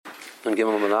and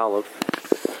Gimel and Aleph.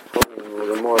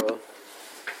 The Gemara,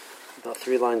 about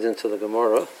 3 lines into the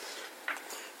Gemara,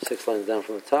 6 lines down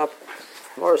from the top.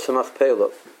 Gemara Samach Pela.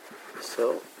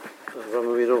 So,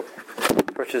 Ramavidu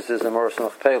purchases the Gemara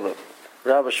Samach Pela.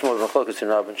 Rabbi Shmuel, Machokus in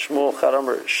Rabbi Shmuel,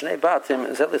 Charamer, Shnei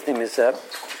Batim, Zet Lisnim Mizeb,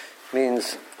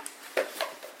 means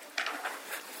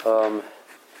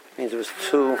there was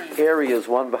 2 areas,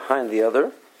 one behind the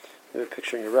other. You have a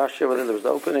picture in your Rashi over there. There was the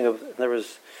opening of, there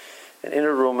was an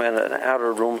inner room and an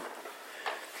outer room.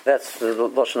 That's the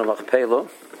Lashon of Machpelah.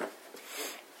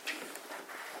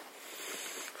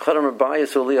 Chadam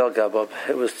Rabbayis Uli Al Gabab.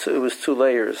 It was 2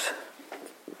 layers,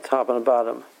 top and the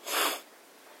bottom.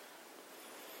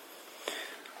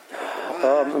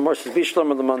 The more says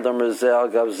Bishlam of the Mandam Zeh Al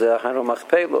Gab Zeh Hanu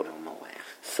Machpelah.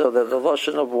 So that the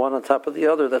Lashon of one on top of the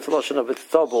other, that's the Lashon of it's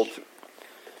doubled.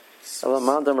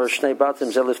 Mandam or Shnei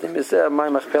Batim Zeh Lifnim Zeh My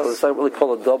Machpelah is not really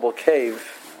called a double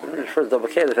cave. For the double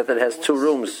cave, the fact that it has 2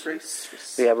 rooms.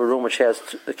 We have a room which has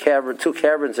 2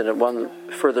 caverns in it, one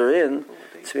further in.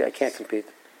 So I can't compete.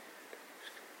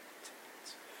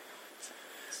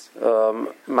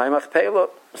 My machpelah.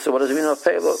 So what does it mean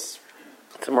machpelah?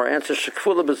 Some more answers.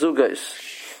 Shekfula bezugais.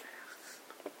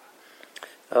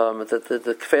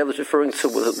 The kfeil is referring to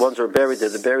the ones who are buried there.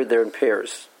 They're buried there in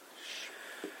pairs.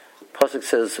 Pasuk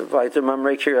says, "Vayter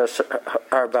mamrei kiryas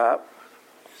arba."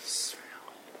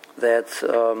 That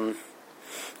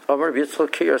Amar Yitzchak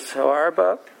Kiryas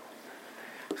Arba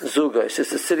Zugais. It's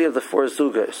the city of the 4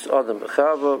 Zugais. Adam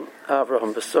Bechava,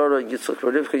 Avraham Besora, Yitzchak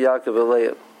Rivka, Yaakov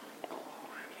Eleah.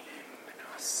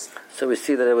 So we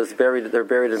see that it was buried. They're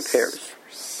buried in pairs.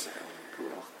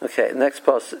 Okay, next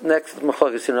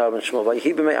Machlokes in Rabbi Shmuel.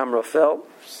 Vayihibimei Amrafel.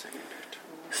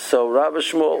 So Rabbi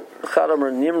Shmuel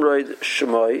Chadamer Nimrod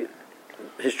Shemoi.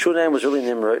 His true name was really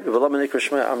Nimrod. V'lam Nikra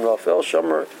Shemoi Amrafel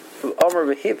Shomer. Omar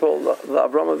v'hipol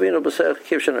l'Avram Avinu b'seich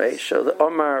kivshen reish. So the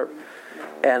Omar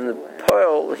and the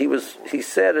Poel, he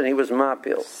said, and he was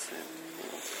mapil.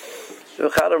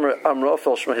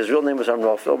 Amrafel Shema, his real name was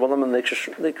Amrafel. V'lam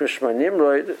nikra Shema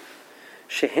Nimrod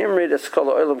shehimrid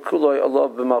eskala olam kuloi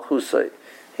alav b'malchusay.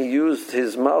 He used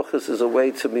his malchus as a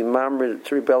way to be mamrid,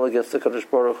 to rebel against the Kadosh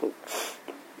Baruch Hu.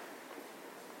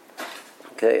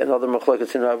 Okay, another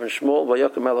machlokes in Rabbi Shmuel.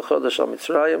 Vayokem melech chodesh al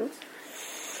Mitzrayim.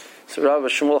 So Rabbi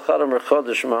Shmuel Chadamer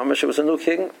Chodesh Mamish, it was a new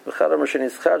king. Chadamer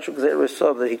Shenitzchadshuk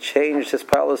Zeirusov, that he changed his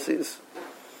policies.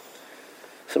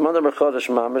 So Mandam Chodesh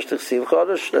Mamish Tiksiv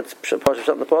Chodesh. That's Pasuk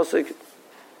in the Pasuk.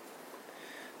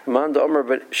 Manda Omer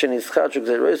Shenitzchadshuk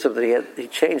Zeirusov, that he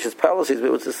changed his policies, but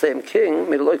it was the same king.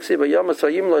 Normally,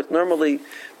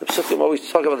 the Psukim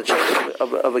always talk about the change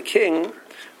of a king,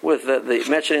 with the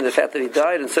mentioning the fact that he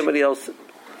died and somebody else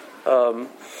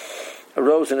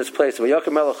arose in his place.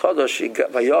 Vayokem Melech Chodesh, he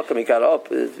got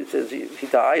up. It says he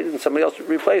died, and somebody else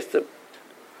replaced him.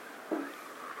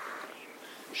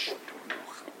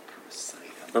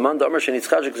 It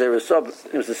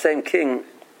was the same king,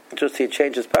 just he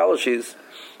changed his policies.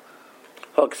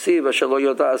 So if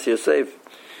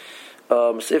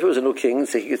it was a new king,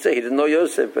 so he could say he didn't know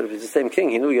Yosef, but if it's the same king,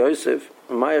 he knew Yosef.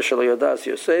 Maya Shalo Yodas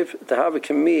Yosef.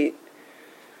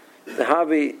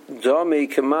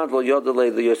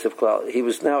 He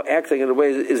was now acting in a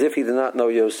way as if he did not know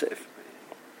Yosef.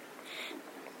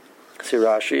 See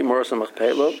Rashi, Morasa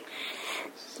Machpelah,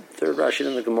 3rd Rashi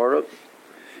in the Gemara.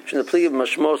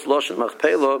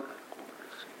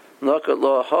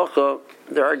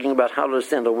 They're arguing about how to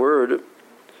understand a word.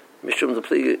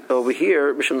 Over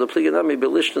here, Mishum the Pliganami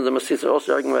Belishna, the Masis are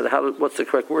also arguing about what's the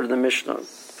correct word in the Mishnah.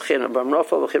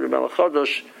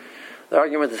 The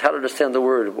argument is how to understand the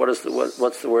word. What's the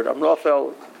word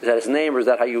Amrafel? Is that his name, or is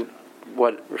that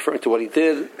referring to what he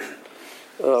did?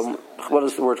 What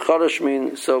does the word Chodesh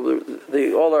mean? So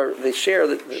they share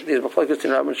these machlokes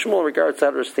in Rabbi Shmuel in regards to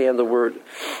how to understand the word.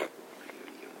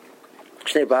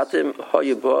 Shnei Batim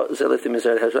Hayuba Zelitim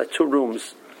Israel has 2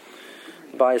 rooms.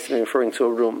 Bias referring to a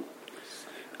room.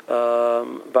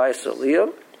 Bias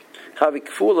Aliyah. Havi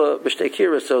Kfula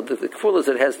B'Shteikira. So the Kfula is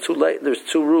that it has 2 there's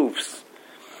 2 roofs.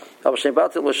 You don't say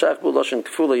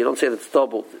that it's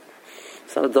doubled.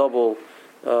 It's not a double.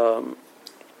 In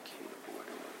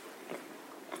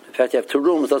fact, you have 2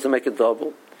 rooms, doesn't make it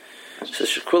double. It says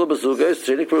Shekula B'Zugais,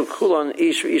 Kulan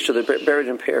Ish they're buried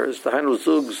in pairs. The Hainu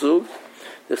Zug,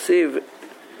 the Siv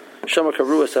Shama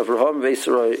Karuas Avraham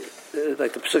Veseroy,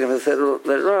 like the Pesukim has said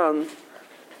later on,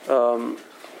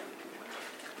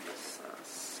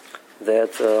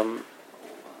 that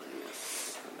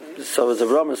so as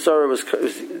Avraham and Sarah was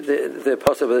the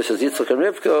apostle, this is Yitzchak and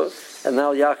Rivka, and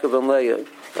now Yaakov and Leah.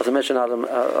 As I mentioned, Adam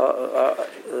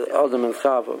and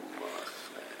Chava.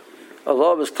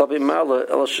 Allah is klapi mala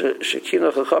el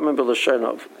shekina chachamim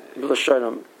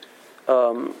b'lashonim.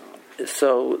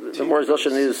 So the more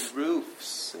Lashon is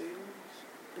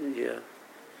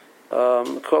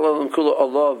Kol Kula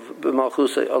Allah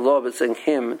b'malchusay Allah, it's saying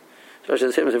him. So I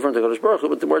said him is in front of Kodesh Baruch Hu,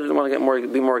 but the more didn't want to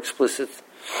be more explicit.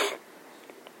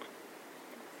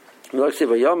 The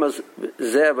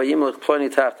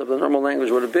normal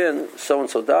language would have been so and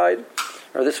so died,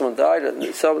 or this one died,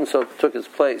 and so took his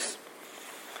place.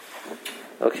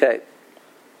 Okay.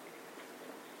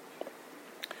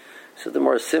 So the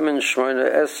more Siman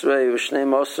Shmoina Esrei V'Shnei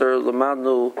Moser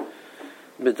Lamadnu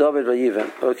B'David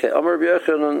V'Yivin. Okay. Amar Rabbi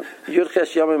Yochanan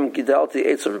Yudches Yamim Gidalti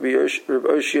Eitz of Rabbi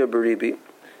Oshia Beribi.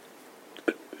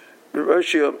 Rabbi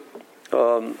Oshia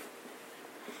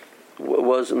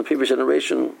was in the previous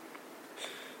generation.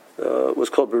 Was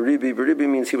called Beribi. Beribi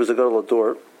means he was a gadol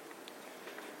ador.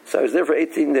 So I was there for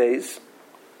 18 days.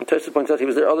 And Tosfos points out he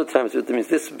was there other times. It means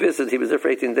this visit he was there for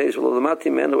 18 days. The only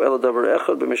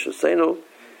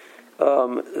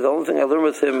thing I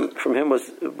learned from him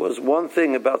was one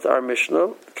thing about our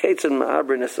Mishnah. Kates and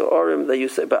Ma'abri Nesorim that you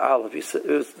say by Aleph. It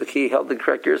was the key held the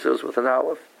correct year, so it was with an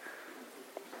Aleph.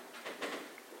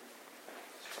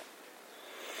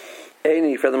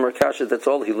 Any furthermore kasha, that's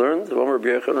all he learned. The one where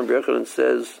Rabbi Yochanan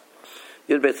says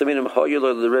Yud Beit Tamidim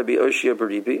Ha'yulor the Rabbi Oshia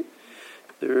Beribi.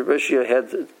 The Rabbi Oshia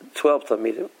had 12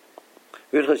 Tamidim.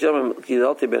 I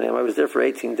was there for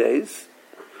 18 days.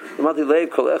 So I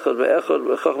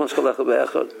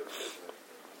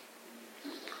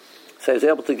was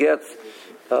able to get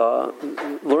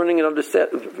learning and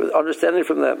understanding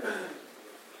from them.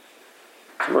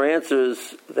 Some more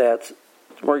answers that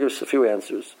Mar gives a few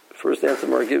answers. First answer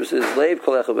Mar gives is Leiv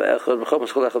Kol Echad Be'echad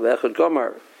V'Chochmas Kol Echad Be'echad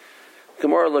Gomar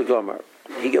LeGomar.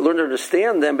 He learned to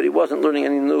understand them, but he wasn't learning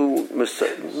any new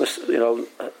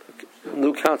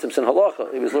concepts in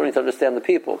halacha. He was learning to understand the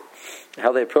people,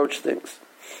 how they approach things.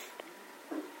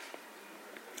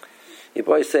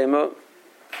 Yiboy Seima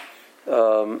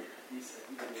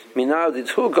Minau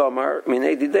Didhu Gomar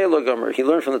Minei Didei Lo Gomar. He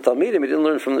learned from the Talmidim. He didn't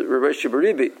learn from the Rabbi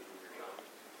Beribi.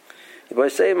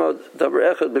 He's saying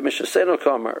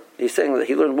that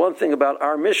he learned one thing about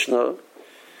our Mishnah.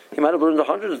 He might have learned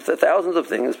hundreds, thousands of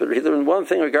things, but he learned one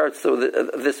thing in regards to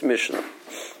this Mishnah.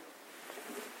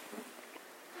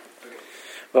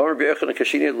 When we were by Rabbi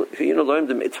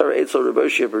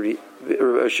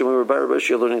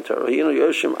Oshia learning Torah,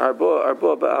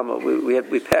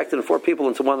 we packed in 4 people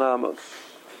into one Amma.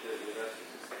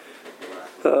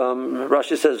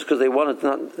 Rashi says because they were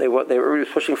already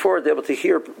pushing forward, they were able to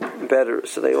hear better,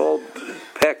 so they all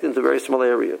packed into a very small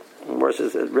area. And Morris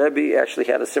says that Rebbe actually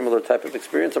had a similar type of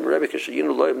experience. I'm Rebbe because the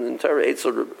entire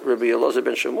Eitzel Rebbe Elazar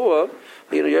ben Shemua,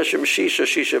 Yoshim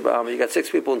Shisha Ba'am. You got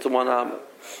 6 people into one Amma.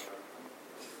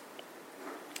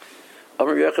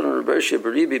 Amar Yochanan Rabbi Oshia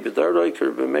Beribi B'Daroi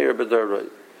Rabbi Meir B'Daroi.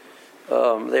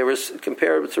 They were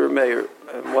compared to Rabbi Meir.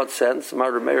 In what sense?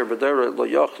 Amar Rabbi Meir B'Daroi Lo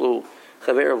Yochlu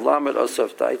Chaver of Lamed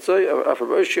Asaf Daitzoi, Rabbi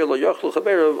Oshia Lo Yochlu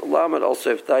Chaver of Lamed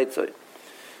Asaf Daitzoi.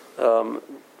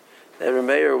 Rabbi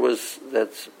Meir was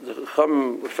that the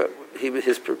Chum,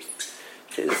 his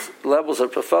levels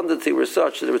of profundity were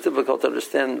such that it was difficult to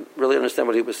really understand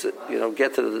what he was,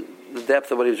 get to the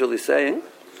depth of what he was really saying.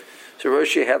 So Rabbi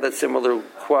Oshia had that similar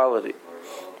quality.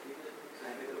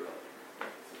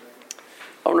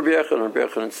 Rabbi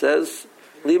Yochanan says,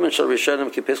 "Liman shel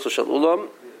Rishonim kipischus shel ulam,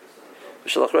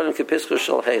 v'shel achronim kipischus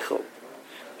shel heichel."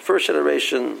 First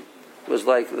generation was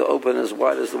like the open as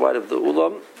wide as the wide of the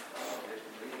ulam,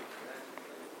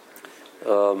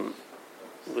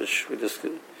 which we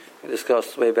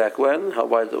discussed way back when, how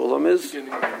wide the ulam is.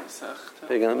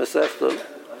 Beginning of the Masechta.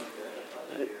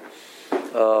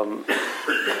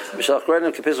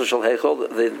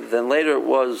 Then later it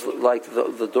was like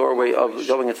the doorway of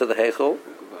going into the Heichel.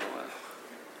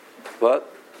 What?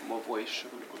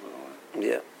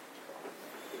 Yeah.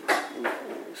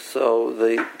 So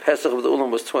the Pesach of the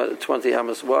Ulam was 20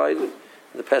 amas wide.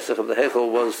 The Pesach of the Heichel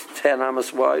was 10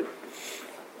 amas wide.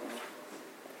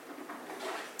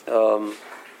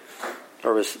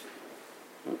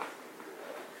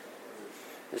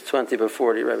 It's 20 by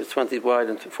 40, right? It's 20 wide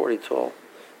and 40 tall.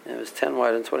 And it was 10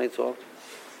 wide and 20 tall.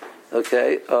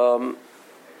 Okay.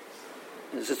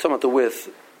 This is talking about the width.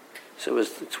 So it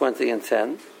was 20 and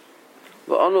 10.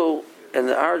 And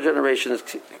our generation is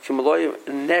Kimaloy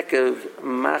Nekev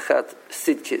Machat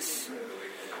Sidkis.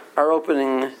 Our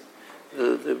opening,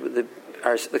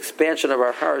 our expansion of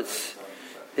our hearts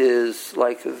is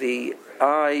like the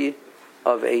eye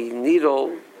of a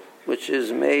needle which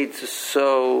is made to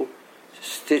sew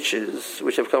stitches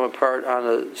which have come apart on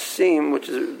a seam, which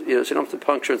is so you don't have to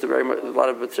puncture. It's a lot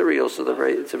of material, so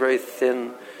it's a very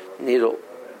thin needle.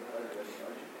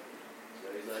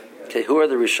 Okay, who are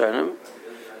the Rishonim?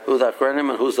 Who are the Achronim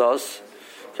and who's us?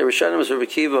 Okay, Rishonim is Rabbi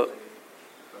Kiva.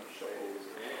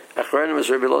 Achronim is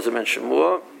Rabbi Elazar ben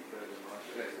Shemua.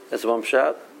 That's one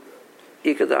shot.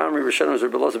 Ika the Amri Rishonim is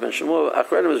Rabbi Elazar ben Shemua.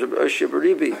 Achronim is Rabbi Oshia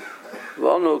Baribi.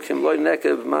 V'alnu kim loy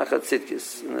nekev machat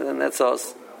tzidkis. And that's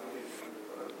us.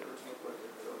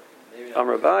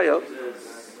 Amr Abaya.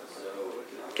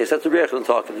 Okay, so that's the Rebbe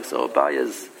talking. So Abaya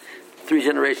is 3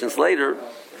 generations later.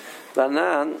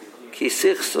 Banan ki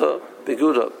sichsa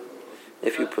beguda.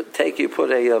 If you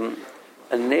put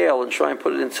a nail and try and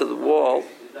put it into the wall.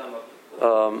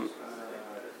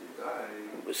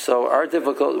 So our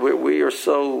difficulty, we are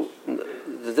so,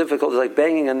 the difficulty is like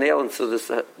banging a nail into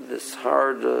this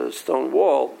hard stone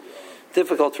wall.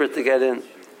 Difficult for it to get in.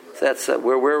 So that's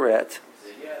where we're at.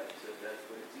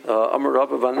 Amar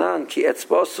Rabba Vanan ki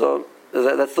etzbasa.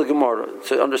 That's the Gemara.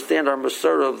 To understand our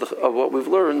Masorah of what we've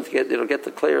learned, get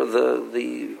to clear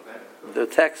the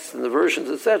texts and the versions,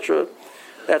 etc.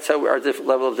 That's how our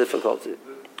level of difficulty.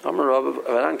 Amar Rabba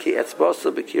Vanan ki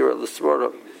etzbasa b'kira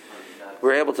l'svara.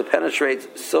 We're able to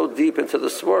penetrate so deep into the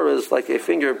svara is like a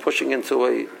finger pushing into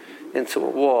a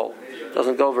wall. It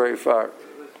doesn't go very far.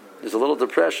 There's a little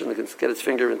depression it can get its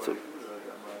finger into.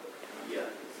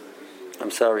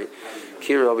 I'm sorry.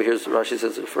 Kira over here, Rashi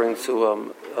says, referring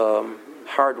to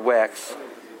hard wax.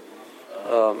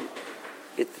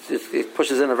 It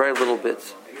pushes in a very little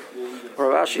bit.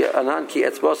 Rashi Ananki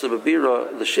etzbasa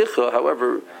b'bira the shicha.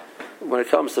 However, when it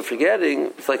comes to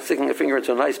forgetting, it's like sticking a finger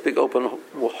into a nice big open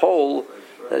hole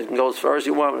that can go as far as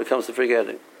you want when it comes to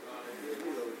forgetting.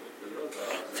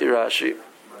 See Rashi.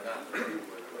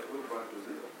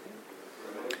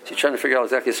 So you're trying to figure out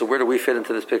exactly, so where do we fit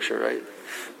into this picture, right?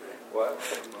 What?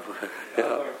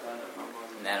 Yeah.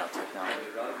 Nanotechnology.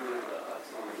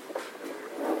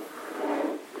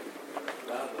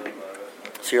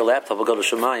 So your laptop will go to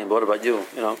Shemayim, but what about you?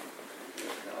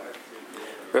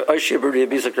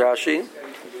 Rashi.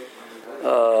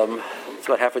 It's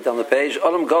about halfway down the page.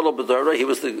 Adam Gadol B'Dora, he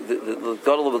was the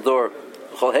Gadol of the door.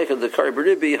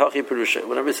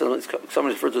 Whenever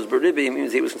somebody refers to as Beribi, it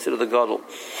means he was considered the Gadol.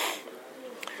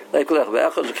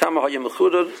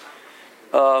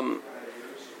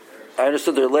 I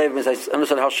understood their lave means I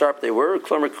understood how sharp they were. Each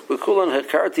one, the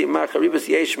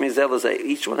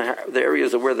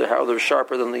areas of how they're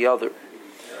sharper than the other.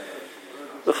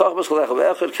 So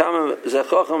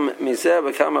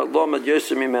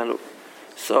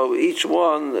each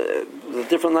one, the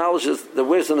different knowledges, the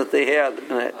wisdom that they had,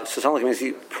 and it sounds like means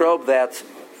he probed that.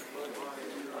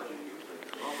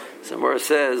 Somewhere it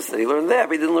says that he learned that,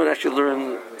 but he didn't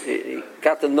learn. He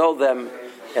got to know them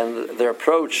and their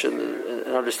approach and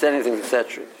understanding things,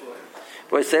 etc.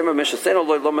 So in the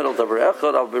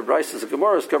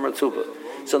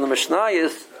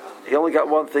Mishnayos, he only got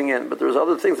one thing in, but there was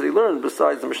other things that he learned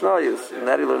besides the Mishnayos, and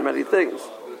that he learned many things.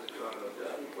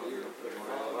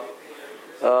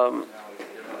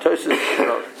 Tosis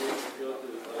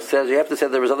says you have to say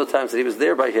there was other times that he was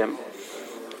there by him,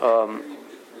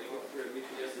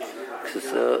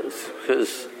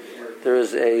 because there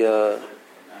is a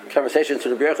conversation to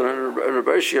Rabbi Yochanan and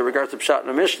Rabbi Oshia regards to Pshat in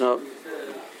the Mishnah,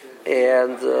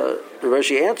 and Rabbi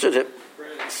Oshia answered him.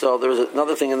 So there was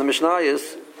another thing in the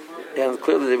Mishnayos, and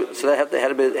clearly,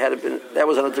 that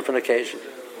was on a different occasion.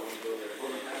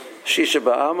 Shisha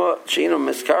ba'ama sheinu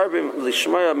miskarbim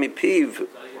lishmaya mipiv.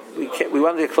 We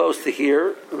want to get close to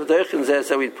here. Rabbi Yochanan says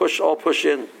that we all push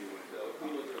in.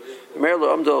 He was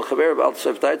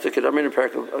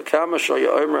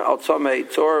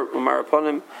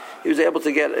able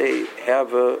to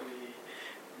have a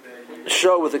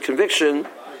show with a conviction,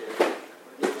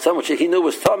 some which he knew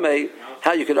was tamei,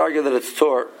 how you could argue that it's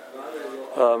Torah,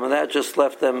 and that just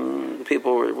left them.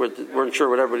 People weren't sure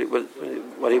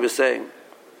what he was saying.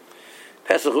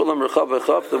 Pesach ulam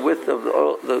rechav. The width of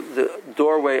the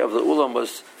doorway of the ulam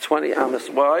was 20 amos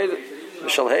wide.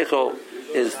 Mishal heichol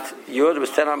is Yud, was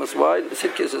 10 amos wide.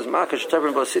 Sitkis is makash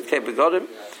tevrim ba sitkei begodim.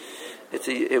 It's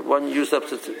one used up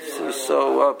to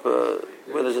sew up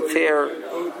where there's a tear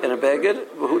in a beged.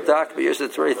 V'hu dak, but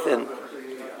it's very thin.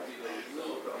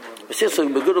 It's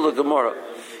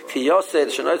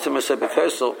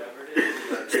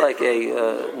like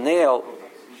a nail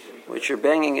which you're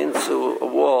banging into a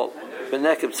wall.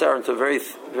 Into a very,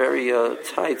 very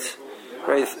tight,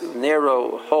 very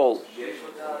narrow hole.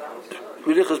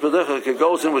 It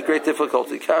goes in with great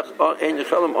difficulty.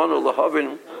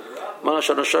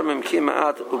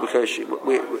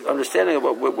 Understanding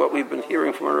about what we've been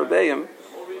hearing from our Rebbeim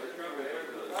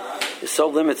is so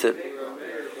limited.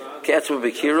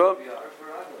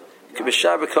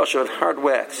 Kibishab kosher with hard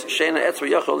wax. Sheina etzva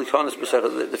yachol likonis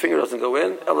b'sechah. The finger doesn't go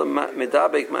in. Ela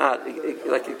medabek ma'at.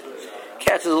 Like it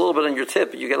catches a little bit on your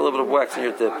tip. You get a little bit of wax on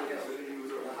your tip.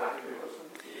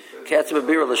 Catches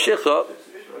b'bira l'shicha.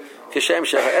 Kishem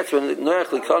shecha etzva noach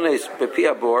likonis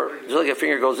b'pia bor. Just like a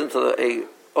finger goes into a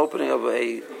opening of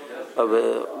a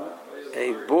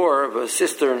bore of a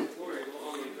cistern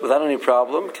without any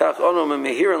problem. Kach onu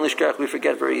mehir and lishkach. We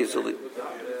forget very easily.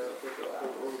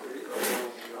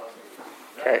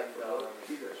 Okay.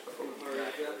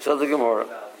 So the Gemara.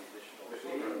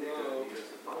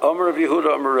 Omer of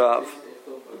Yehuda, Omer Rav.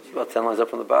 It's about 10 lines up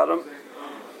from the bottom.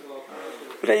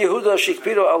 Bnei Yehuda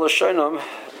shikpido al Lashonom.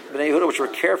 Bnei Yehuda, which were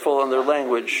careful on their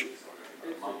language.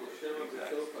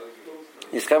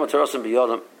 Yiskam Tarasim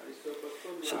biyodim.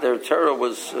 So their Torah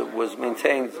was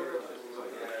maintained.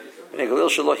 Bnei Galil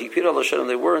shelo hikpido al Lashonom.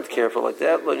 They weren't careful like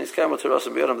that. Yiskam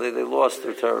Tarasim biyodim. They lost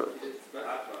their Torah.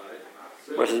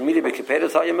 Whereas midi b'kipeda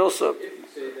talya milsa,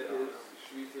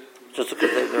 just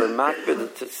because they're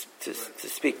makbid to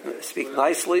speak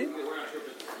nicely.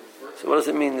 So what does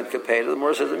it mean in kipeda? The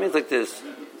Morah says it means like this: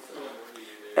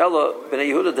 Ella b'nei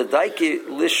Yehuda the daiki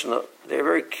lishna. They're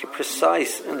very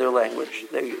precise in their language.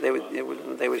 They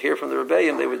would hear from the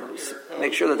rebellion. They would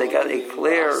make sure that they got a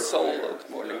clear. Good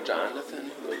morning,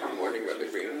 Jonathan. Good morning, Rabbi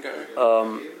Greengar.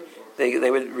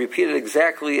 They would repeat it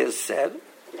exactly as said.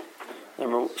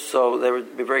 So they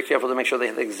would be very careful to make sure they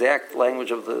had the exact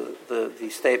language of the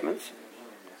statements.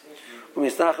 And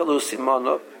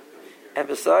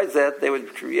besides that, they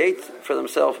would create for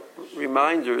themselves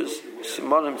reminders,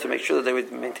 simonim, to make sure that they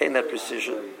would maintain that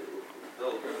precision.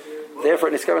 Therefore,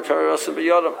 Niskama Torah Rasim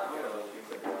B'Yodam.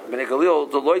 B'nei Galil,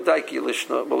 the loy daiki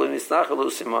lishna, but lo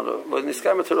nisnachalu simono, lo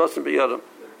Niskama Torah Rasim B'Yodam.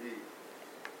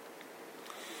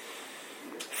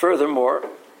 Furthermore,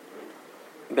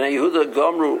 Bnei Yehuda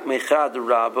Gomru Mechad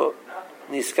Rabba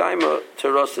Niskaima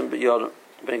Terosim B'Yodam.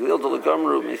 Bnei Galil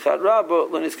Gomru Mechad Rabba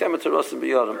Lo Niskaima Terosim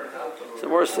B'Yodam. So the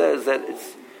Morah says that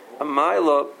it's a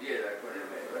mila.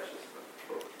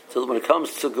 So when it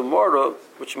comes to Gemara,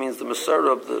 which means the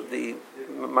Masorah of the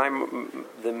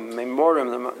memoriam,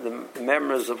 the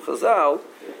memories of Chazal,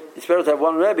 it's better to have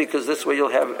one Rebbe because this way you'll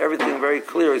have everything very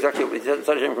clear. Exactly, it's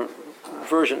from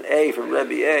version A from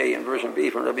Rebbe A and version B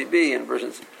from Rebbe B and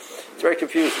versions. It's very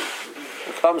confusing.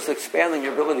 When it comes to expanding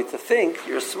your ability to think,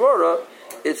 your svara,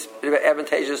 it's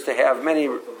advantageous to have many,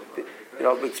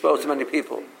 exposed to many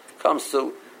people. When it comes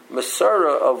to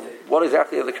Masorah of what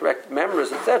exactly are the correct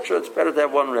memories, etc., it's better to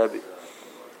have one Rebbe.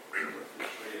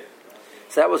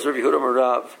 So that was Rabbi Yehuda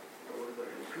Marav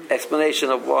explanation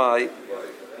of why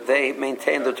they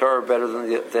maintained the Torah better than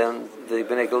the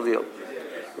Bnei Galil.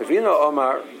 Ravina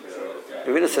Omar,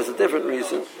 Ravina says a different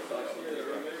reason.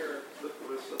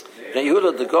 Bnei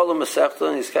Yehuda the Golem Masechta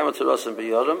and Yiskama Terasim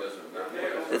B'Yodam,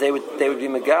 that they would be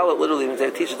Megala, literally means they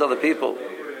would teach it to other people.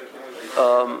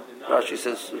 Rashi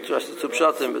says but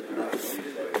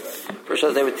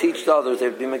first they would teach to others. They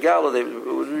would be Megala. They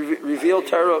would reveal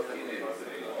Torah.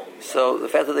 So the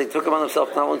fact that they took upon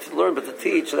themselves not only to learn but to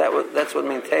teach, that's what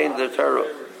maintained their Torah.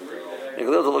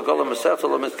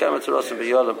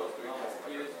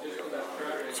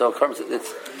 So it comes.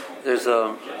 There's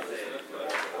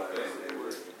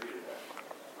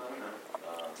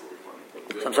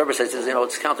some services says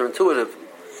it's counterintuitive.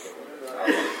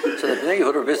 So the Bnei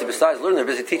Yehuda were busy. Besides learning, they're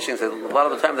busy teaching. So a lot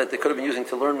of the time that they could have been using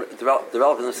to learn,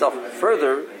 developing themselves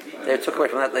further, they took away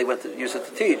from that. They went to use it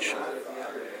to teach.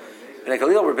 Bnei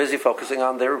Galil were busy focusing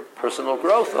on their personal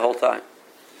growth the whole time.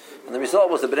 And the result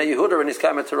was the Bnei Yehuda and his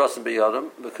Kamet Teras and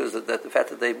B'Yodam, because the fact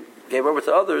that they gave over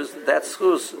to others, that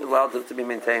schus allowed them to be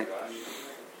maintained.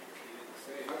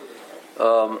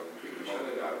 The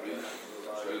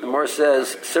Morah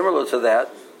says, similar to that,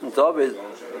 David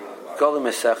Golim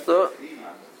Mesechta,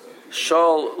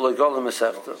 Shaul Golim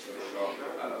Mesechta.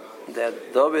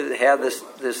 That David had this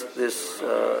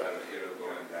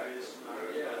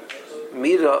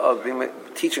midah of being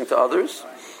teaching to others,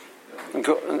 and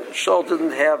Shaul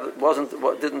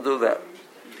didn't do that.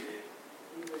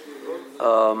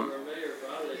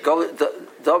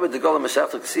 David the Golim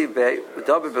Mesechta Ksiv Bey,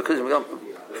 David because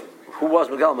who was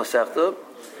Megal Mesechta,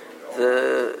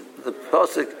 the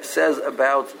pasuk says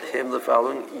about him the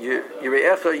following: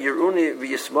 Yireecha Yiruni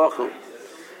v'Yismachu.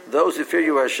 Those who fear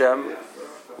you, Hashem,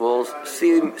 will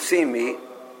see me,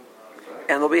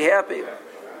 and they'll be happy.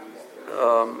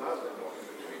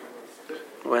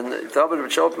 When David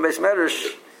would show up in Beis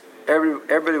Medrash,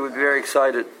 everybody would be very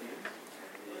excited.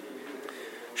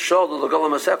 Shaul the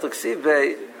Golim Mesechta Ksiv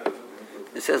Bey.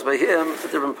 It says by him a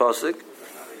different pasuk.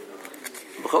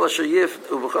 B'chol asher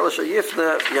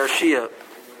yifna Yarshia.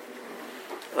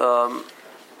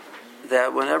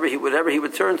 that whatever he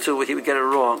would turn to, he would get it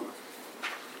wrong.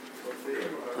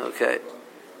 Okay.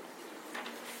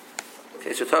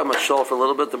 Okay, so we're talking about Shol for a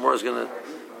little bit. The more is going to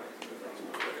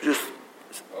just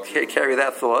carry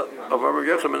that thought. How do we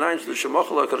know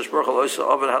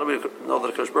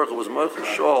that Kadosh Baruch Hu was Mochel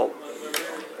Shol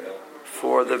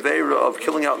for the Veira of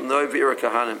killing out Noi Veira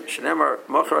Kahanim? Shenemar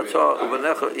Mocharata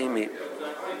Ubenecha Imi.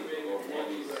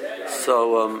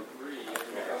 So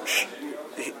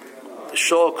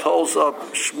Shol calls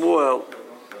up Shmuel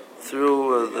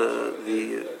through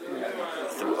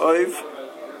through Oiv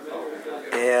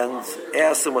and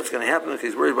asks him what's going to happen, because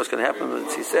he's worried what's going to happen. And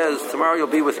he says, tomorrow you'll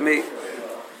be with me.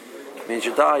 It means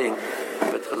you're dying.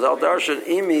 But Chazal Darshan,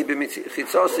 Imi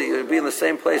b'mitzitzasi, you'll be in the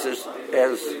same place as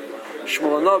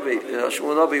Shmuel Navi.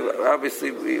 Shmuel Navi,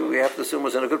 obviously, we have to assume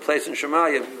was in a good place in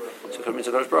Shemayim. So it means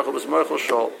the Kadosh Baruch Hu was Mochel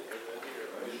Shol.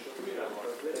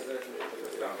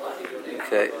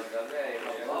 Okay.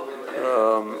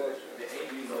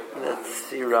 Let's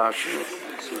see Rashi.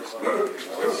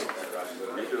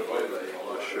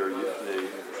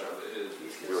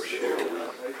 Your share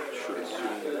should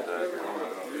assume that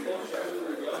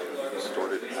he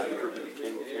started after he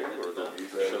became king, or that he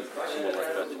should someone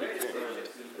like that to be king.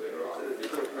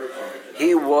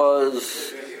 He was.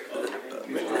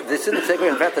 This didn't take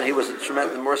away the fact that he was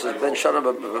tremendous. The Morris Ben Shana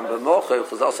b'Mocha,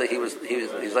 because also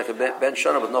he's like a Ben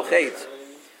Shana with no hate.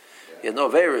 He had no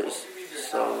averas,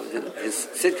 so his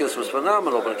tzidkus was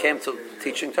phenomenal. When it came to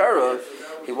teaching Torah,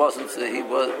 he was not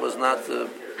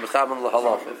mechavan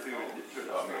lahalacha.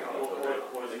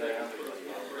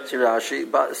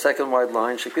 Rashi, second wide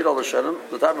line. Shekpid al Hashem,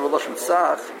 the time of Lashon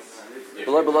Tzach,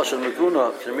 V'loi b'Lashon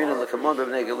Meguna, Kirmin and the commander of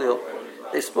Bnei Galil.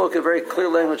 They spoke a very clear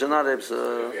language, and not a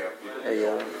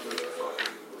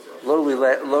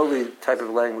lowly type of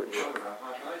language.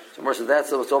 So Mercer,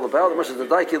 that's what it's all about. Mercer, the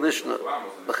Daiki Lishna,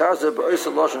 the Chazer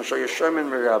b'Oisel Lashon Shayashemin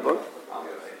Merabah.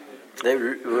 They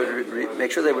would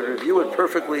make sure they would review it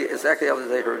perfectly, exactly how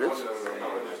they heard it.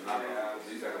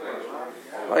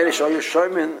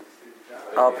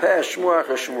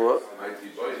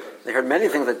 They heard many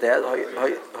things like that.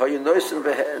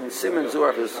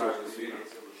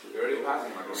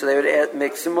 So they would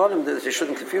make simonim that they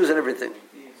shouldn't confuse and everything.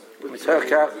 Because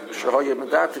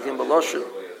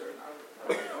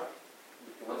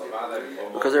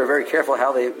they were very careful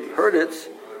how they heard it. So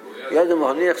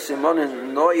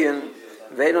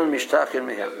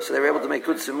they were able to make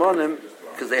good simonim,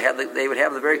 because they would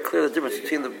have the very clear difference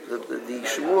between the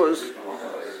shemuas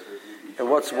and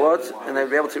what's what, and they'd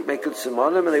be able to make good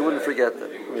simonim, and they wouldn't forget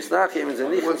them. Misnachim means a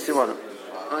nichon simonim.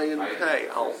 Ayin pei,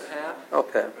 al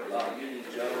peh.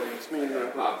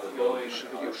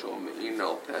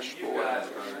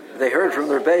 They heard from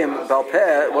the Rebbeim Bal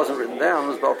Peh. It wasn't written down. It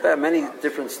was Bal Peh, many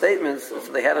different statements, so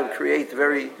they had to create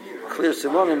very clear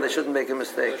simonim. They shouldn't make a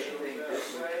mistake.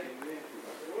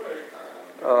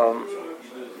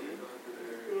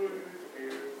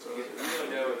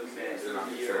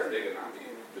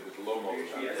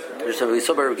 So we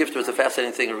saw by Rav Gifter was a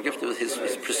fascinating thing. Rav Gifter,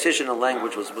 his precision in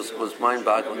language was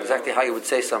mind-boggling. Exactly how he would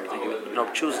say something. He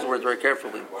would choose the words very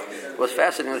carefully. It was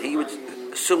fascinating that he would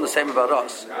assume the same about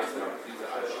us.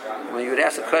 When you would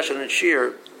ask a question in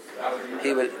Shir,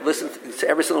 he would listen to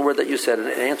every single word that you said and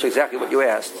answer exactly what you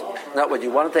asked. Not what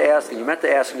you wanted to ask and you meant to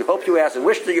ask and you hoped you asked and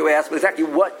wished that you asked, but exactly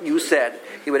what you said,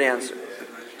 he would answer.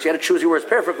 So you had to choose your words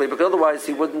perfectly, because otherwise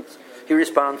he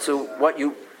respond to what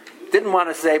you didn't want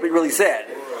to say but really said.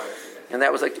 And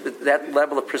that was like that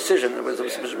level of precision. It was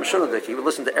Mishunadik. He would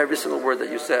listen to every single word that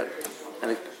you said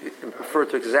and refer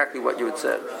to exactly what you had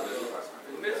said.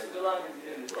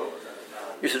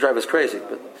 Used to drive us crazy,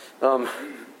 but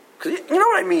because you know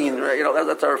what I mean, right? You know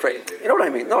that's our phrase. You know what I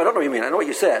mean? No, I don't know what you mean. I know what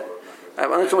you said. I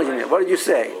don't know what you mean. What did you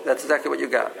say? That's exactly what you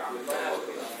got.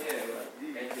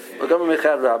 They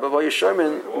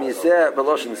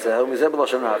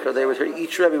would hear,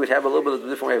 each Rebbe would have a little bit of a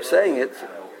different way of saying it.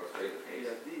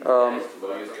 Even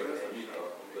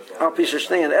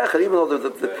though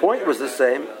the point was the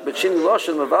same, but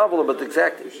the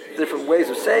exact different ways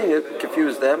of saying it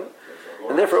confused them,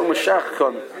 and therefore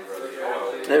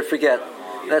they forget.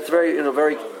 That's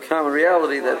very common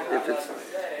reality, that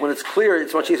when it's clear,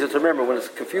 it's much easier to remember. When it's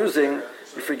confusing,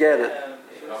 you forget it.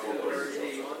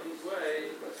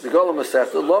 The Golem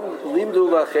Masechta, Limdu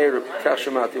Lacheru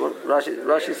Kashamati.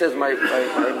 Rashi says my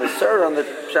Maser on the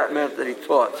Pshat meant that he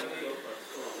taught.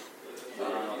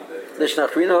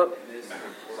 Lishnachrina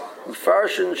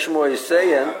Farshin Shmoy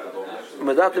Sayan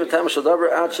Madatim Tam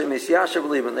Shadaber Ache Misyashav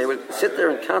Liban. They would sit there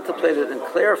and contemplate it and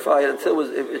clarify it until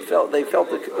they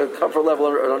felt a comfort level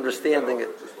of understanding it.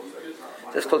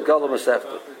 That's called Golem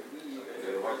Masechta.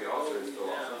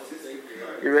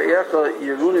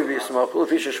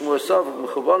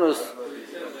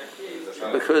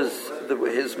 because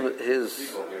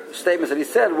his statements that he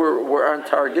said were on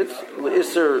target.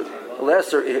 Isser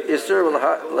lesser Isser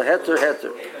leheter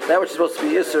heter. That which is supposed to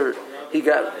be Isser,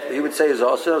 he would say is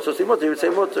also supposed to be mutter. He would say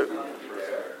mutter.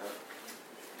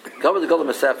 Come with the Golem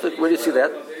Masechta. Where do you see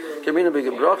that? Kamina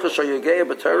b'Gebracha Shayugei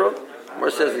B'Torah. Where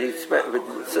it says that he would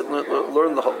sit and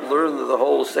learn the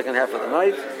whole second half of the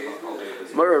night.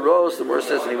 Mora rose. The Mora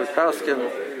says that he would paskin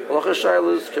halacha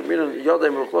shaylos. Kamina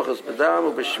Yodei Meruchlochas B'Dam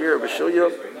U'B'Shvir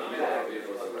B'Shilya.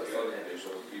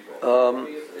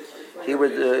 He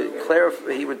would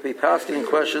clarify. He would be paskin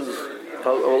questions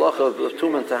halacha of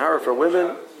Tum and Tahara for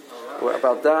women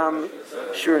about dam.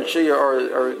 Shir and Shia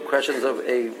are questions of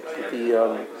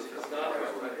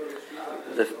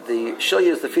the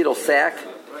Shilya is the fetal sac,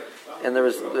 and there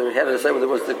had to decide whether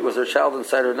was there a child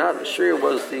inside or not. Shir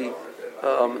was the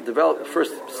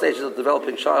first stage of the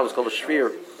developing child was called a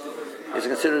shvir. It's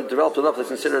considered developed enough. It's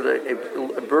considered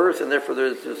a birth, and therefore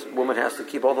this woman has to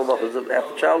keep all the love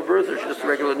after childbirth, or just a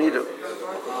regular nidu.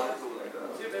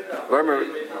 Remember,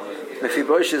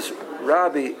 Mephibosheth's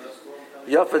Rabbi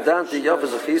Yafa Danti Yafa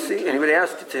Zachisi, and he would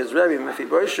ask to his Rabbi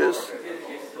Mephibosheth,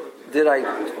 "Did I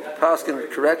paskin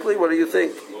correctly? What do you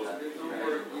think?"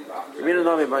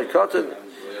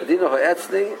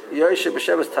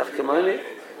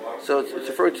 So it's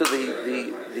referring to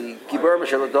the Gibor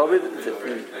Mishal David, the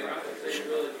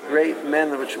great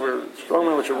men which were strong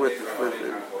men which were with.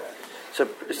 So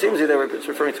it seems it's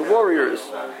referring to warriors.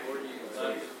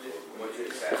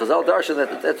 The Chazal Darshan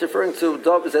that's referring to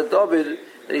David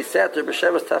that he sat there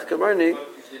b'Shavas Tachkamarni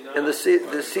in the seat of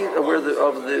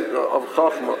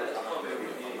Chachma.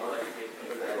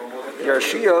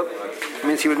 Yarshia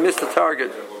means he would miss the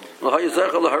target.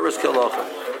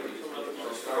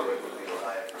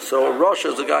 So a Rosh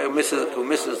is a guy who misses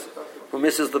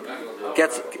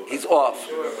he's off.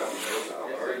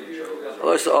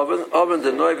 So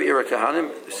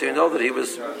you know that he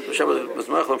was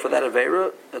Mechlam for that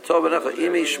Aveira.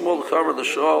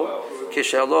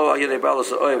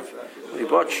 When he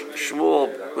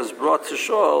Shmuel was brought to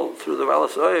Shaul through the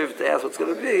Balas Oiv to ask what's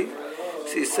going to be,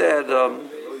 so he said,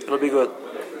 it'll be good.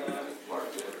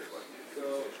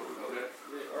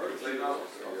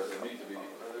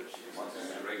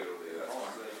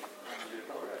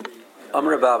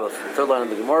 Amr Baba, third line of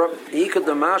the Gemara. Ikad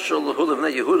the Mashal Lahul of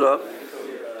Yehuda,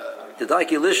 the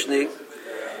Daiki Lishni.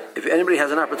 If anybody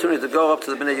has an opportunity to go up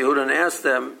to the Bnei Yehuda and ask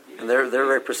them, and they're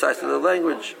very precise to their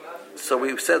language. So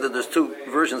we've said that there's two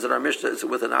versions in our Mishnah. Is it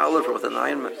with an aleph or with an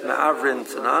ayin? Ma'avrin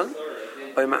tanan,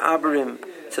 or ma'abrim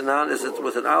tanan? Is it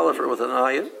with an aleph or with an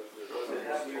ayin?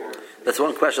 That's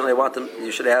one question I want them.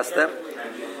 You should ask them.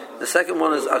 The second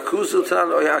one is akuzu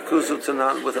tanan or akuzu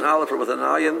tanan, with an aleph or with an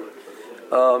ayin.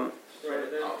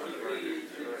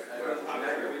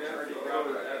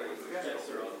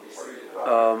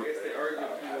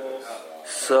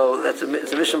 So it's a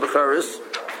Mishnah B'charis.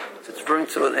 It's referring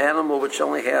to an animal which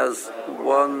only has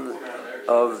one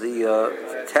of the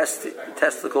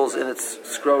testicles in its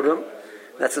scrotum.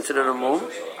 That's considered a mum.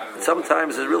 And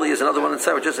sometimes there really is another one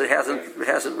inside, but just it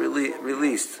hasn't really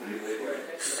released.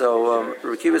 So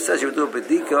Rekiva says you would do a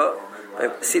bedika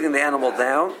by seating the animal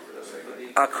down,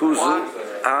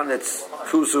 akuzu on its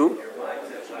kuzu,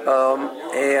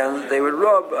 and they would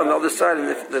rub on the other side,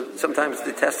 and sometimes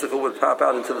the testicle would pop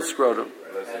out into the scrotum.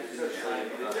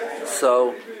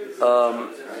 So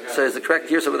is the correct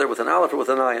use over there with an aleph or with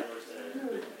an ayin?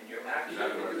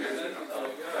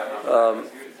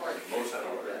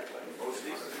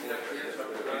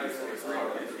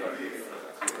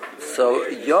 So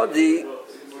Yodi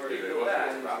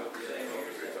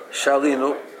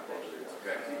Shalinu.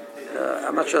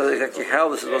 I'm not sure exactly how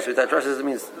this is supposed to be addressed. It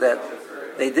means that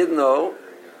they did know.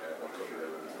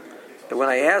 And when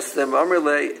I asked them,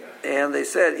 Amrle, and they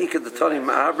said, Ikadatani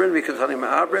Ma'abrin, Vikatani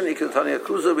Ma'abrin, Ikadatani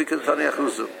Akuzu, Vikatani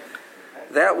Akuzu.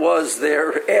 That was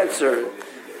their answer.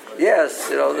 Yes,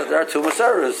 that there are two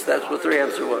Masaras. That's what their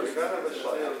answer was.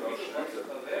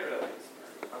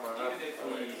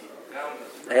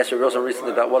 I asked Rabbi Rosen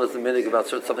recently about what is the minig about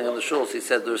something on the shul. So he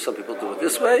said there's some people do it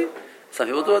this way, some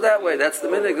people do it that way. That's the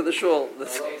minig of the shul.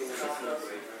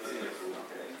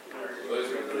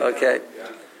 Okay.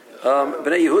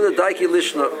 Bnei Yehuda Daiki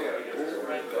Lishna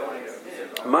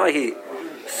Mahi.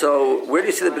 So where do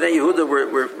you see the Bnei Yehuda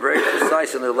were very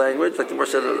precise in their language? Like the Gemara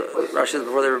said, Rashi said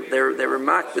before, they were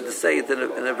mocked to say it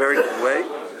in a very good way.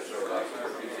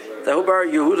 The Hubar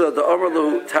Yehuda the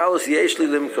Omerlu Talus Yeshli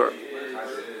Limkar.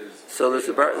 So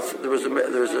there was a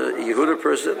Yehuda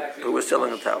person who was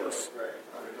selling a talus.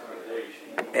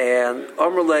 And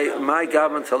Amrle, my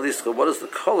Gavan Talischa, what is the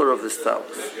color of this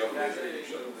talis?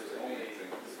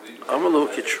 Amrlu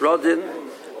Kitrodin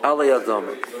Ale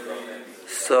Adam.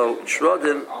 So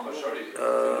Trodin,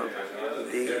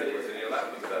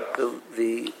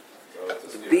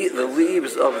 the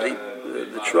leaves of the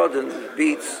Trodin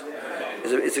beets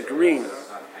it's a green.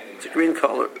 It's a green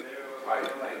color.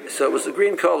 So it was a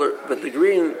green color, but the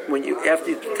green, after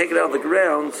you take it out of the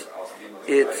ground,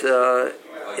 it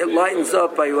lightens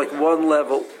up by like one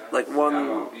level, like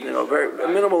one, very a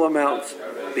minimal amount.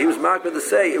 But he was makbid to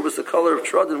say it was the color of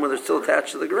trodin when they're still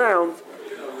attached to the ground,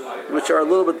 which are a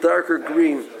little bit darker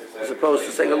green, as opposed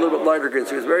to saying a little bit lighter green.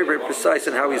 So he was very, very precise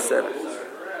in how he said it.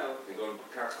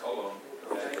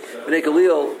 B'nai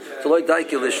Galil, Deloy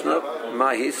Daiki Lishna,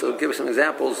 Mahi, so give us some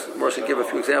examples. Morris should give a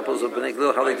few examples of B'nai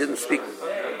Galil, how they didn't speak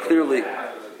clearly.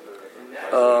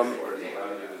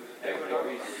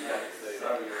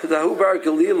 The Hu Bar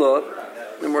Galila,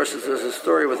 and Morris says there's a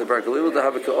story with the Bar Galila, the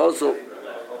Havika Ozil,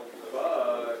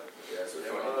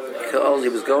 he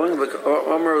was going,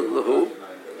 Omer Lahu,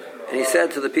 and he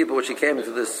said to the people which he came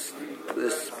into this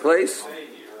place,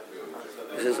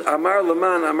 he says, Amar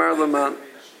Laman, Amar Laman.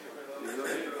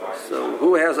 So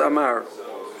who has Amar?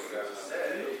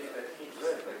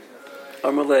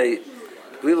 Amalei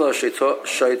Lila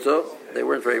Shaito. They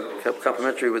weren't very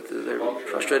complimentary they were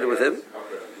frustrated with him.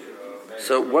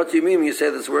 So what do you mean when you say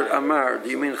this word Amar? Do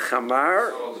you mean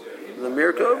Chamar, the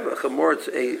Mirkov? Chamor, it's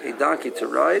a donkey to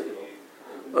ride.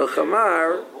 Or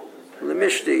Chamar, the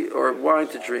Mishti, or wine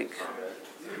to drink.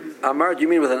 Amar, do you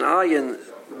mean with an ayin,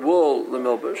 wool, the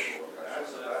milbush?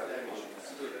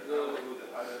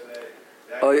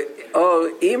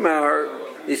 Oh, Imar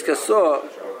Iskaso.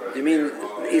 Do you mean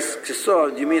Iskaso?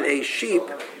 Do you mean a sheep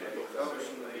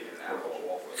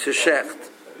to shecht?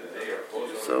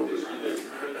 So,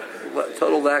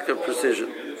 total lack of precision.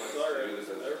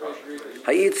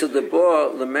 Hayitza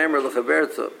debo lememer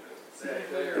lechaverta.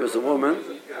 There was a woman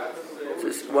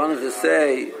wanted to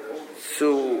say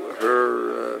to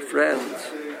her friend,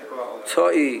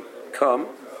 "Toi, come.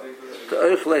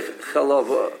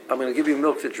 I'm going to give you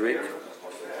milk to drink."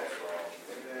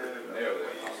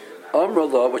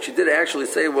 Amrullah, what she did actually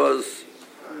say was,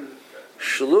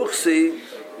 Shluchsi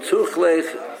tuchlech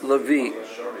lavi.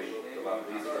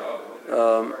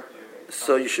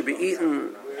 So you should be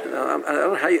eaten. I don't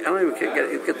know how I don't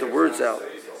even get the words out.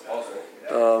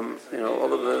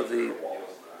 All of the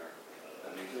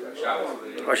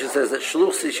Rashi says that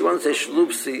shluchsi. She wanted to say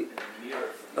shlupsi.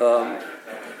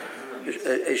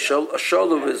 A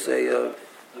shalom is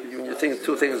you think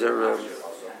two things are.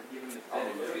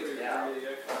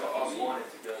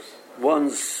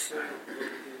 One's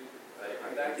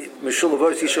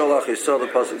Mishulavosi Sholach, so the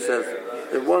pasuk says,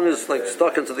 and one is like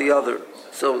stuck into the other.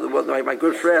 So my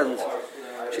good friend,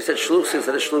 she said shluchsi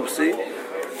instead of shlupsi,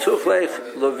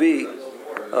 tuchlech lavi.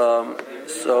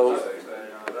 So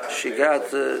she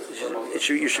got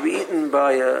you should be eaten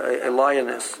by a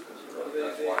lioness.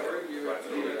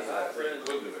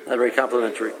 Not very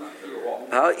complimentary.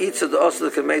 How eats the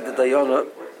osla made the dayana.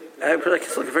 I'm looking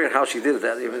to figure out how she did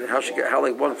that, even how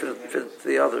like one fit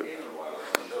the other.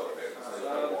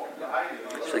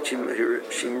 It's like she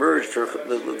merged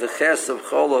the ches of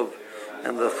cholov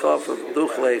and the chaf of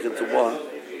duchlech into one.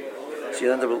 So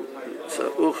you end up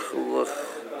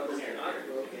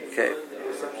okay.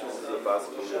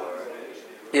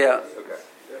 Yeah.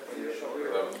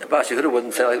 Abash Yehuda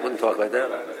wouldn't talk like that.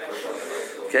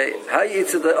 Okay. How you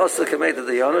eat the osla kamei the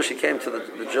dayana? She came to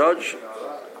the judge.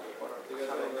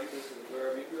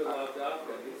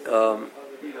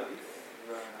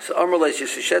 So Amrullah, she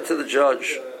said to the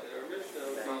judge,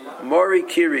 Mori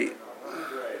Kiri.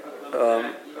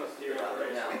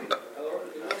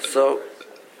 So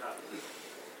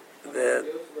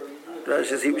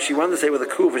she wanted to say with a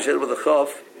kuf, she said with a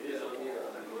chaf.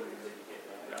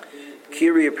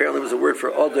 Kiri apparently was a word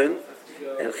for odin,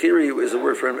 and Kiri is a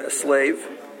word for a slave.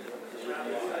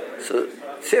 So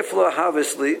Tifla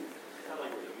Havasli.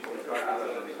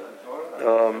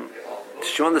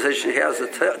 She wanted to say she has a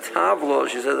tavla.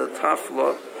 She said a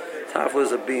tafla. Tafla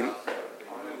is a beam.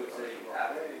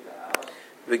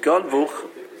 V'godvuch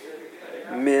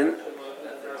min.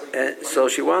 And so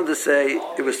she wanted to say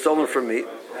it was stolen from me.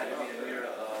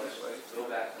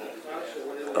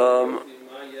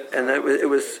 And it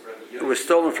was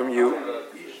stolen from you.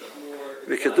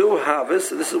 We could do havis.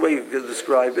 This is the way you could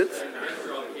describe it.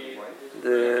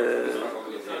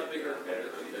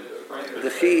 The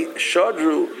chi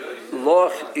shadru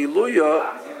loch iluya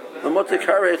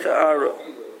lamotekarech ara.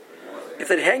 If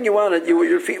they'd hang you on it,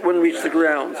 your feet wouldn't reach the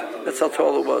ground. That's how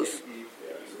tall it was.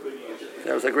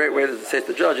 That was a great way to say to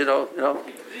the judge,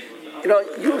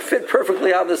 you fit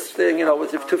perfectly on this thing,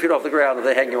 with your 2 feet off the ground, if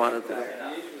they hang you on it.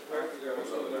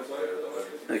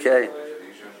 Okay.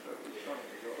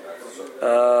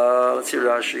 Let's see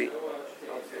Rashi.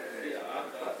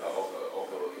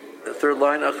 The third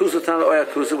line, Akuza Tana Oya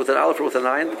Akuza with an aleph or with a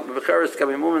 9. Becharis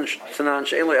Kamimuman Tanan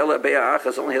She'en Ela Be'a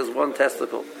Achas only has one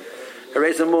testicle.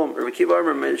 Erase a mum. Rekiva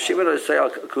Armor Shiva say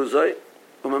Akuzai.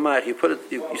 You put it,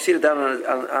 you seat it down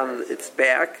on its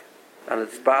back, on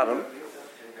its bottom,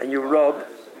 and you rub.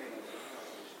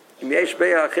 If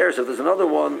there's another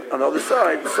one on the other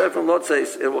side,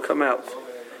 it will come out.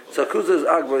 So Akuza is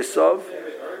Agboy Sov,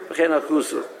 B'chein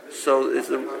Akuza. So it's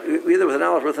either with an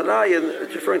aleph or with an ayin,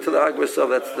 it's referring to the Agboy Sov,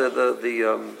 that's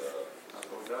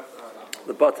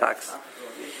the buttocks.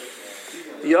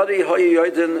 Yadi Hoyi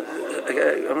Yoidin,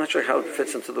 I'm not sure how it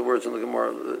fits into the words in the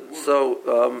Gemara.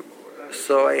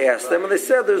 So I asked them, and they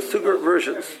said there's 2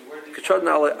 versions. It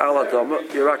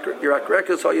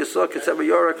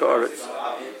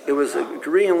was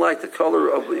green like the color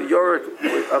of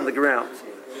yorak on the ground.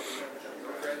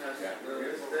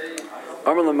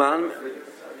 Amar Laman,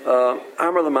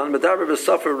 Medaber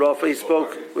b'Safar Rafa, he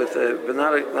spoke with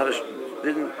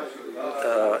didn't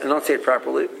enunciate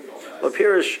properly.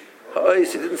 Lapirish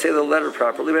Ha'is, he didn't say the letter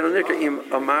properly. Im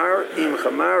Amar, Im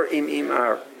Chamar, Im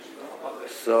Ar.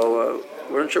 So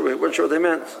we weren't sure what they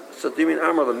meant. So do you mean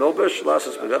Amar the Milbush?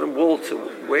 Lasses begadim, wool to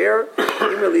wear?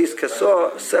 Imelis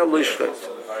Kasa sell lishchet,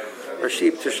 or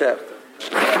sheep to shept.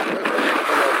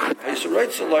 He said,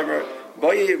 right, so Limer,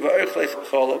 Bayi v'Eichlech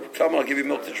Cholov, come, I'll give you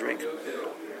milk to drink.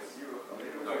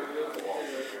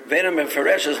 Venam and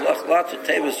Fereshes Lachlat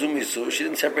Teva Zumisu, she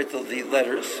didn't separate the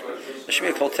letters.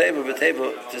 Shmi called Teva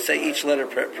v'Teva to say each letter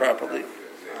properly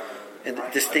and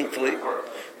distinctly.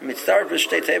 Mitzvah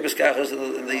v'Shtei Tevas Kachas,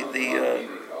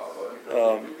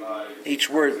 each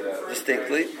word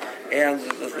distinctly, and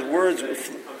the words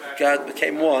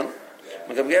became one.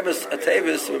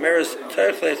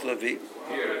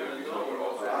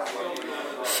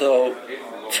 So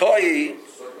Toyi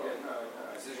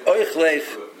Oichlech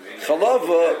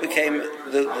Chalava became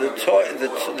the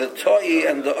Toyi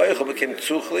and the Oichel became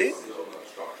Tzuchli.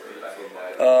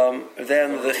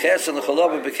 Then the Ches and the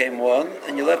Chalava became one,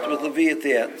 and you left with Levi at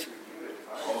the end.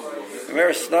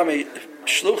 Meres Nami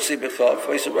Shluchsi b'chav.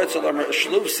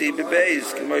 Shluchsi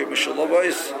b'beis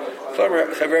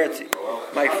chaverti.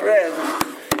 My friend,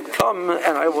 come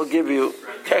and I will give you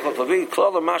terchlech Levi.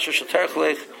 Klal masher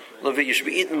sheterchlech Levi. You should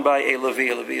be eaten by a Levi.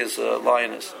 A Levi is a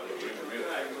lioness.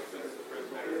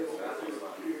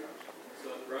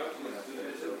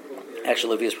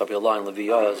 Actually, Levi is probably a lion. Levi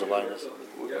is a lioness.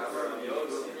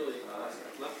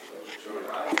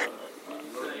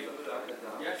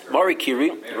 Mari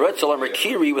Kiri, Retzalam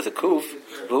Kiri with a kuf,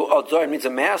 who Adar means a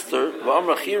master,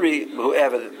 Vamra Kiri, who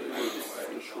Evid.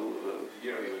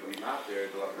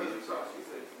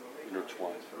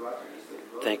 Intertwined.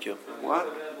 Thank you. What?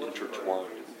 Intertwined.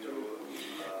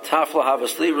 Tafla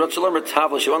Havasli, Retzalam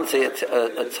Tavla, she wanted to say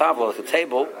a tavla, like a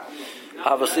table.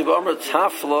 Havasli, Vamra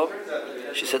Tafla,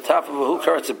 she said Tafla, who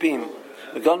carrots a beam.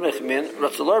 The Gunmech Min,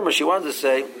 Retzalam, she wanted to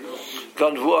say,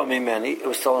 Gunvu Amimani, it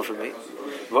was stolen from me.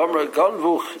 V'amra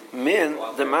ganvuch min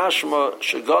the mashma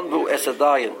sheganvu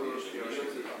esadayin.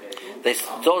 They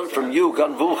stole it from you,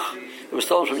 ganvuch. It was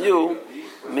stolen from you,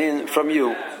 min from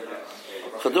you.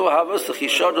 Chadu havas the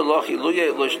chishad lochi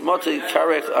luye loshmati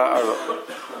karech a'ara.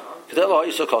 Kedelo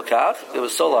ha'isa kol kach. It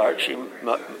was so large.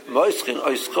 Moischin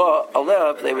oiska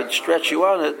alev. They would stretch you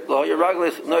on it. Lo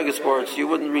ha'yiraglich nogas boards. You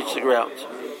wouldn't reach the ground.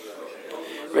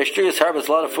 Reishtiyas harbors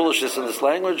a lot of foolishness in this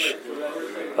language.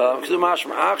 Kedu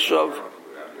mashma achshav.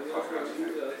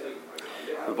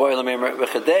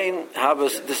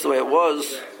 This is the way it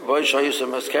was.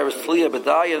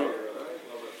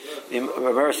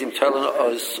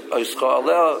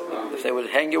 If they would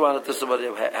hang you on it, this is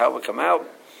how it would come out.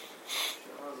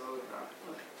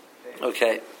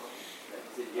 Okay.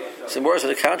 So more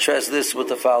to contrast this with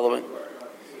the following.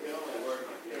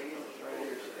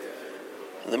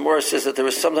 The Morris says that there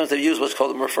was sometimes they use what's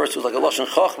called, refers to like a lashon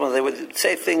chachma. They would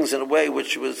say things in a way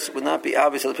which would not be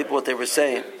obvious to the people what they were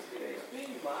saying.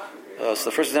 So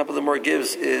the first example the Morris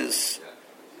gives is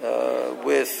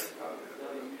with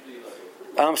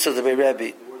Amsa the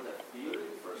Rebbe.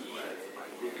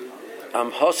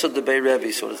 Amhosa the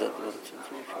Rebbe. So what is that?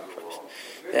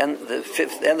 And the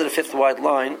end of the fifth wide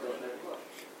line.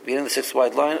 Beginning of the sixth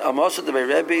wide line, Amasa the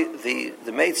Rebbe,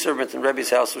 the maid servant in Rebbe's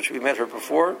house, which we met her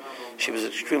before, she was an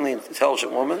extremely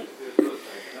intelligent woman.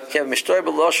 When she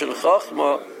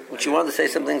wanted to say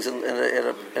some things in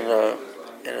a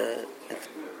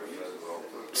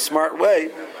smart way,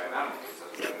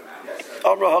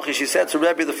 she said to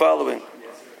Rebbe the following: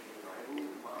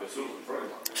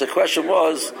 So the question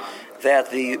was that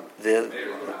the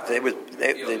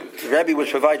Rebbe would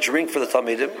provide drink for the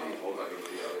Talmidim.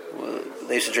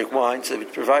 They used to drink wine, so they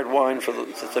would provide wine for the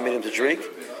Talmidim to drink.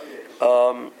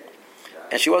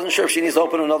 And she wasn't sure if she needs to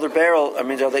open another barrel. I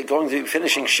mean, are they going to be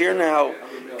finishing shear now,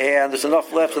 and there's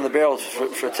enough left in the barrel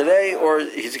for today, or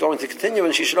he's going to continue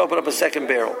and she should open up a second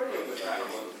barrel?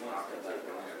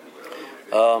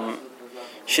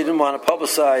 She didn't want to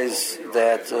publicize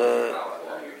that.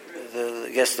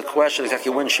 I guess the question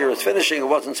exactly when shear is finishing. It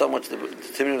wasn't so much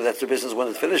that's their business when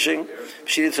it's finishing.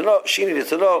 She needed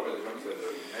to know.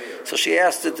 So she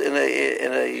asked it in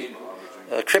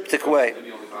a cryptic way.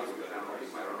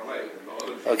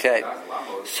 Okay,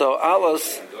 so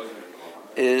alas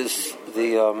is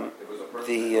the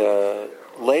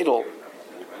ladle,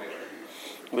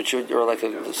 which or like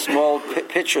a small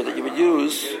pitcher that you would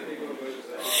use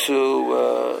to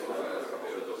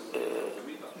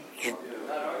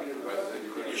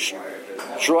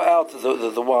draw out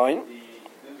the wine.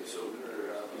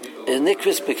 In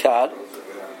Nikris Pikad,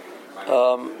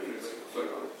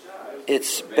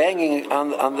 it's banging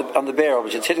on the barrel,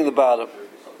 which is hitting the bottom.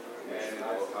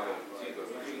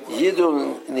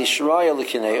 Yidun Nishraya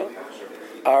Likineya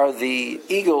are the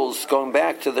eagles going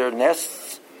back to their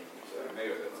nests.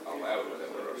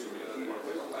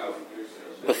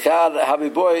 Bechad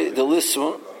Habiboy the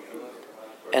Lissun,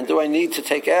 and do I need to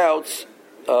take out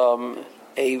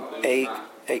a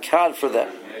cod for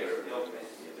them?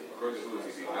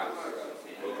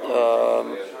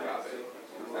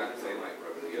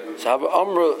 So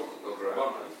Amra,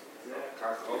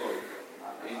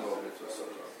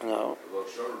 no.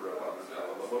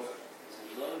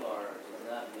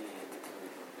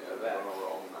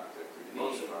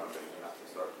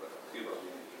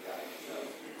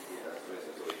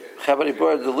 Chabari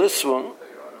brought the list one,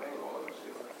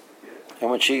 and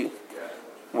when she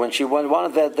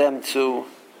wanted them to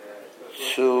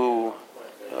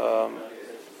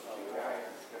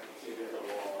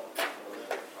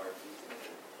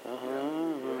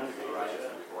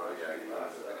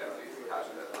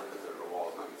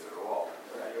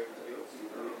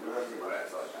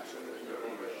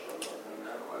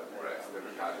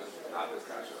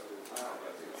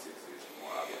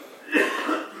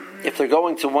if they're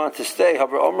going to want to stay,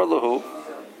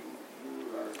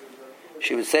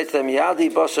 she would say to them,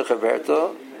 Yadi Basar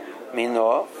Chaberta,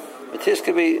 Mino,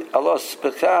 Betiskabi Alos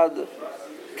Bekad,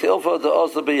 Kilva de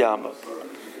Ozla Biyama.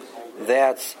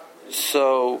 That's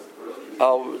so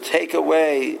I'll take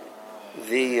away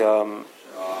the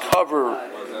cover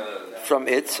from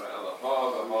it,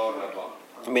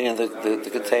 meaning the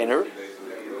container,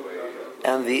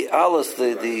 and the alas,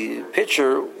 the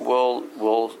pitcher will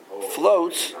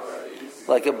float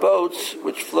like a boat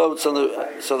which floats on the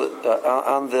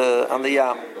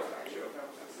yam.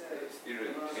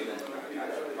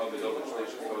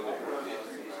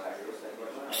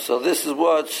 So this is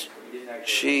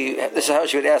how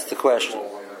she would ask the question.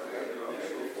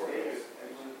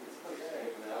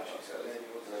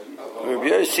 Rabbi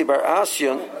Yossi Bar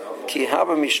Asyan ki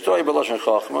haba mishtoi b'lashon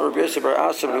chachma. Rabbi Yossi Bar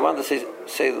Asyan, when he wanted to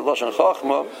say the lashon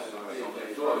chachma,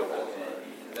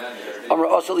 Amar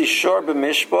asali shor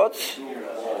b'mishpat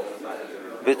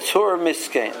b'tur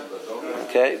miskein.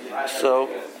 Okay, so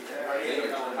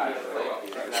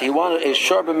he wanted a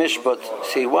shor b'mishpat.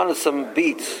 So he wanted some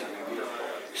beets.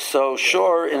 So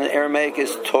shor in Aramaic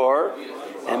is tor,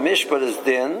 and mishpat is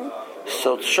din.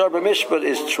 So shor b'mishpat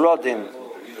is trodim.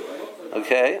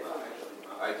 Okay.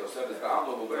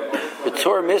 The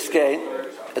tur miskein,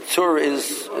 a tur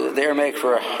is the Aramaic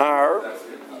for a har,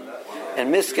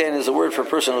 and miskein is a word for a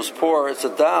person who's poor. It's a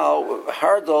dal.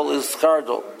 Hardol is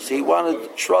chardol. So he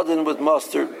wanted trodden with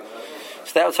mustard.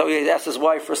 So that's how he asked his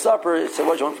wife for supper. He said,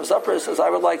 "What do you want for supper?" He says, "I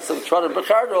would like some trodden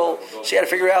b'chardol." She had to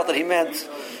figure out that he meant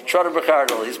trodden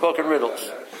b'chardol. He spoke in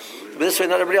riddles. But this way,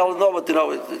 not everybody else would know what to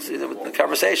know. The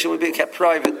conversation would be kept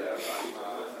private.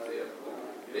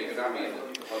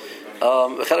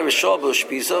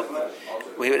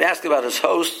 We would ask about his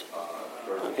host.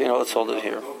 Let's hold it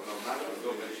here.